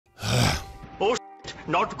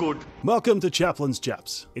not good. Welcome to Chaplain's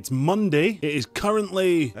Chaps. It's Monday. It is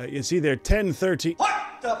currently, you see there, 10:30. What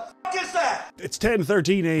the f*** is that? It's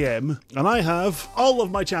 10:13 a.m. and I have all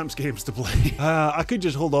of my Champs games to play. I could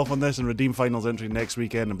just hold off on this and redeem finals entry next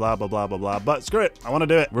weekend and blah, blah, blah, blah, blah. But screw it. I want to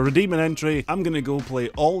do it. We're redeeming entry. I'm going to go play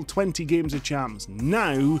all 20 games of Champs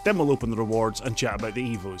now. Then we'll open the rewards and chat about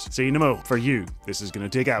the Evos. So you know, for you, this is going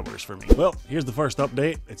to take hours for me. Well, here's the first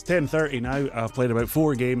update. It's 10:30 now. I've played about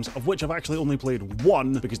 4 games, of which I've actually only played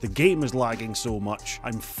 1 because the game is lagging so much.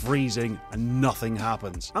 I'm freezing and nothing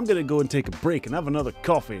happens. I'm going to go and take a break and have another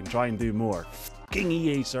coffee and try and do more. Fucking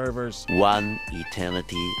EA servers. One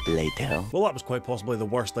eternity later. Well, that was quite possibly the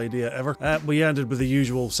worst idea ever. We ended with the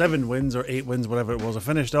usual 7 wins or 8 wins, whatever it was I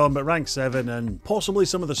finished on, but rank 7 and possibly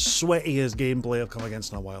some of the sweatiest gameplay I've come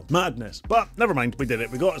against in a while. Madness. But never mind, we did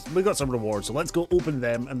it. We got some rewards, so let's go open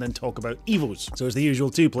them and then talk about Evos. So it's the usual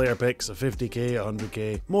 2 player picks, a 50k,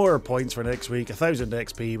 100k, more points for next week, 1000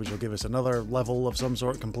 XP, which will give us another level of some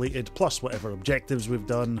sort completed, plus whatever objectives we've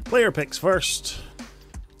done. Player picks first.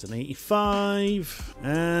 An 85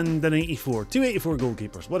 and an 84. 284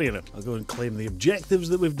 goalkeepers. What do you know? I'll go and claim the objectives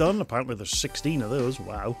that we've done. Apparently there's 16 of those.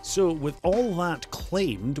 Wow. So with all that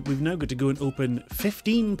claimed, we've now got to go and open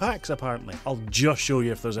 15 packs apparently. I'll just show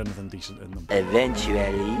you if there's anything decent in them. Eventually.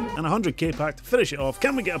 And a 100k pack to finish it off.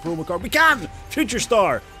 Can we get a promo card? We can! Future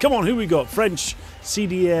Star! Come on, who we got? French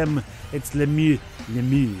CDM. It's Lemieux.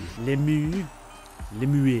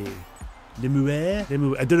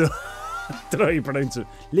 I don't know. I don't know how you pronounce it.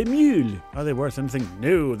 Les Mules. Are they worth anything?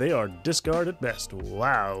 No, they are discard at best.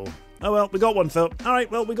 Wow. Oh well, we got one though. Alright,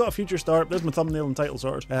 well, we got a future start. There's my thumbnail and title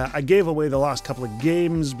sorted. I gave away the last couple of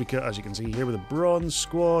games because, as you can see here, with a bronze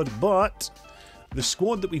squad, but the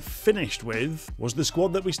squad that we finished with was the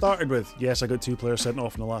squad that we started with. Yes, I got 2 players sent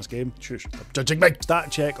off in the last game. Shush, stop judging me.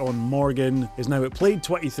 Stat check on Morgan is now at played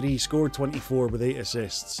 23, scored 24 with 8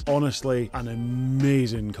 assists. Honestly, an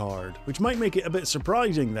amazing card, which might make it a bit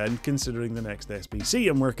surprising then, considering the next SBC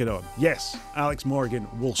I'm working on. Yes, Alex Morgan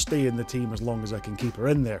will stay in the team as long as I can keep her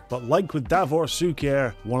in there. But like with Davor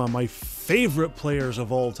Suker, one of my favourite players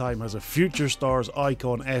of all time has a Future Stars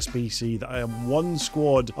Icon SBC that I am 1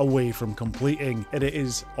 squad away from completing. And it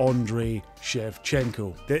is Andrei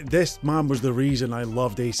Shevchenko. This man was the reason I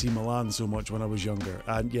loved AC Milan so much when I was younger.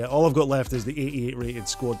 And yeah, all I've got left is the 88 rated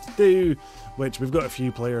squad to do, which we've got a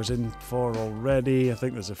few players in for already. I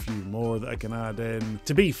think there's a few more that I can add in.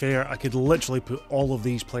 To be fair, I could literally put all of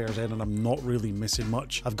these players in and I'm not really missing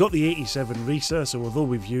much. I've got the 87 Risa, so although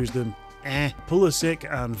we've used them, Pulisic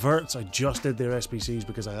and Wirtz, I just did their SBCs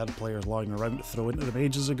because I had players lying around to throw into them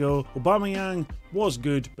ages ago. Aubameyang was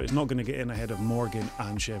good, but it's not going to get in ahead of Morgan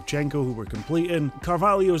and Shevchenko, who we're completing.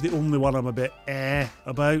 Carvalho is the only one I'm a bit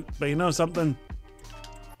about, but you know something?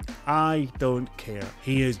 I don't care.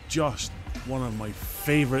 He is just one of my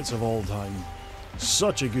favourites of all time.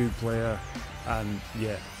 Such a good player, and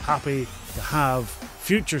yeah, happy to have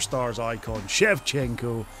Future Stars icon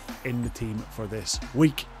Shevchenko in the team for this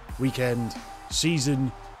weekend,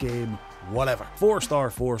 season, game, whatever.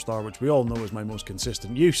 4-star, 4-star, which we all know is my most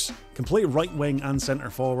consistent use. Can play right wing and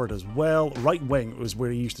centre forward as well. Right wing was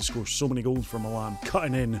where he used to score so many goals for Milan,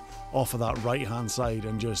 cutting in off of that right hand side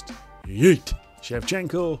and just yeet.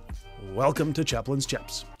 Shevchenko, welcome to Chaplain's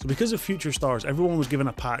Chaps. So because of Future Stars, everyone was given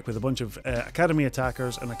a pack with a bunch of Academy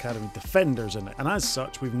Attackers and Academy Defenders in it. And as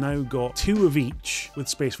such, we've now got 2 of each with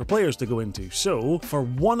space for players to go into. So for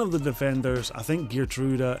one of the Defenders, I think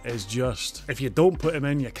Gertruda is just, if you don't put him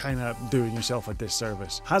in, you're kind of doing yourself a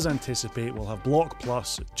disservice. Has Anticipate, will have Block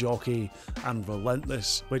Plus, Jockey, and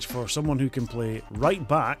Relentless, which for someone who can play right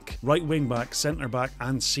back, right wing back, centre back,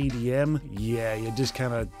 and CDM, yeah, you're just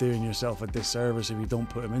kind of doing yourself a disservice if you don't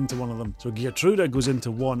put him into one of them. So Gertruda goes into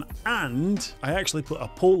 1, and I actually put a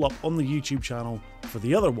poll up on the YouTube channel for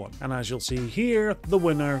the other one. And as you'll see here, the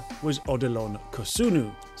winner was Odilon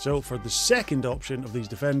Kosunu. So for the second option of these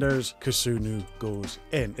defenders, Kosunu goes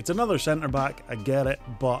in. It's another centre back, I get it,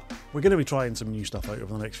 but we're going to be trying some new stuff out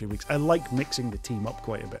over the next few weeks. I like mixing the team up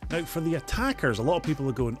quite a bit. Now for the attackers, a lot of people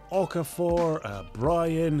are going Okafor,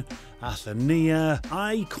 Brian, Athenia.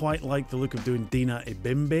 I quite like the look of doing Dina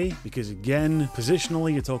Ibimbe because again,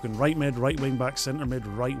 positionally you're talking right mid, right wing back, centre mid,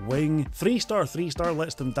 right wing. 3-star, 3-star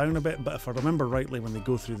lets them down a bit, but if I remember rightly, when they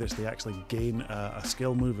go through this they actually gain a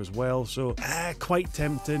skill move as well, so quite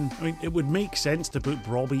tempting. I mean, it would make sense to put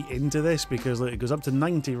Brobby into this because it goes up to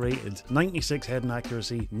 90 rated, 96 heading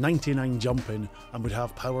accuracy, 99 jumping, and would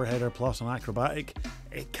have power header plus an acrobatic.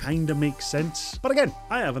 it kind of makes sense. But again,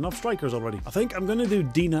 I have enough strikers already. I think I'm going to do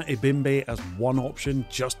Dina Ibimbe as one option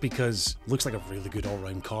just because it looks like a really good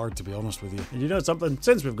all-round card, to be honest with you. And you know something?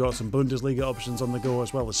 Since we've got some Bundesliga options on the go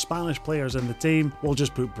as well as Spanish players in the team, we'll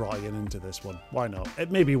just put Brian into this one. Why not?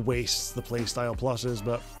 It maybe wastes the playstyle pluses,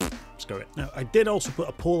 but screw it. Now, I did also put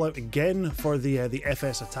a poll out again for the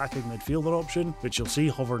FS attacking midfielder option, which you'll see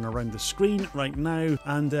hovering around the screen right now,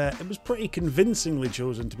 and it was pretty convincingly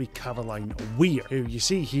chosen to be Caroline Weir, who you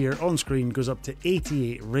see here on screen goes up to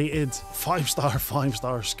 88 rated,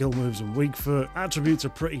 5-star skill moves and weak foot. Attributes are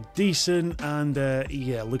pretty decent, and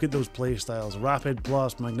yeah, look at those playstyles. Rapid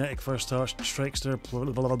plus, magnetic first touch, trickster, blah,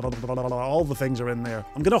 blah, blah, blah, blah, blah, all the things are in there.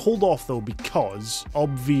 I'm going to hold off though because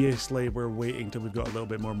obviously we're waiting till we've got a little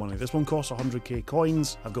bit more money. This one costs 100k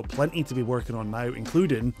coins. I've got plenty to be working on now,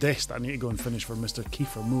 including this that I need to go and finish for Mr.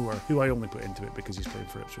 Kiefer Moore, who I only put into it because he's playing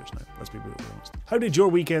for Ipswich now. Let's be brutally honest. How did your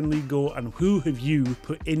weekend league go, and who have you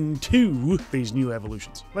put into these new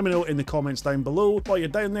evolutions? Let me know in the comments down below. While you're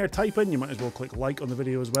down there typing, you might as well click like on the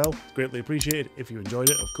video as well. It's greatly appreciated if you enjoyed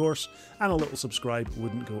it, of course, and a little subscribe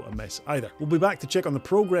wouldn't go amiss either. We'll be back to check on the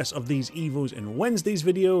progress of these Evos in Wednesday's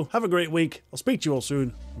video. Have a great week. I'll speak to you all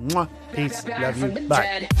soon. Mwah. Peace. Love you.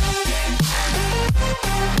 Bye.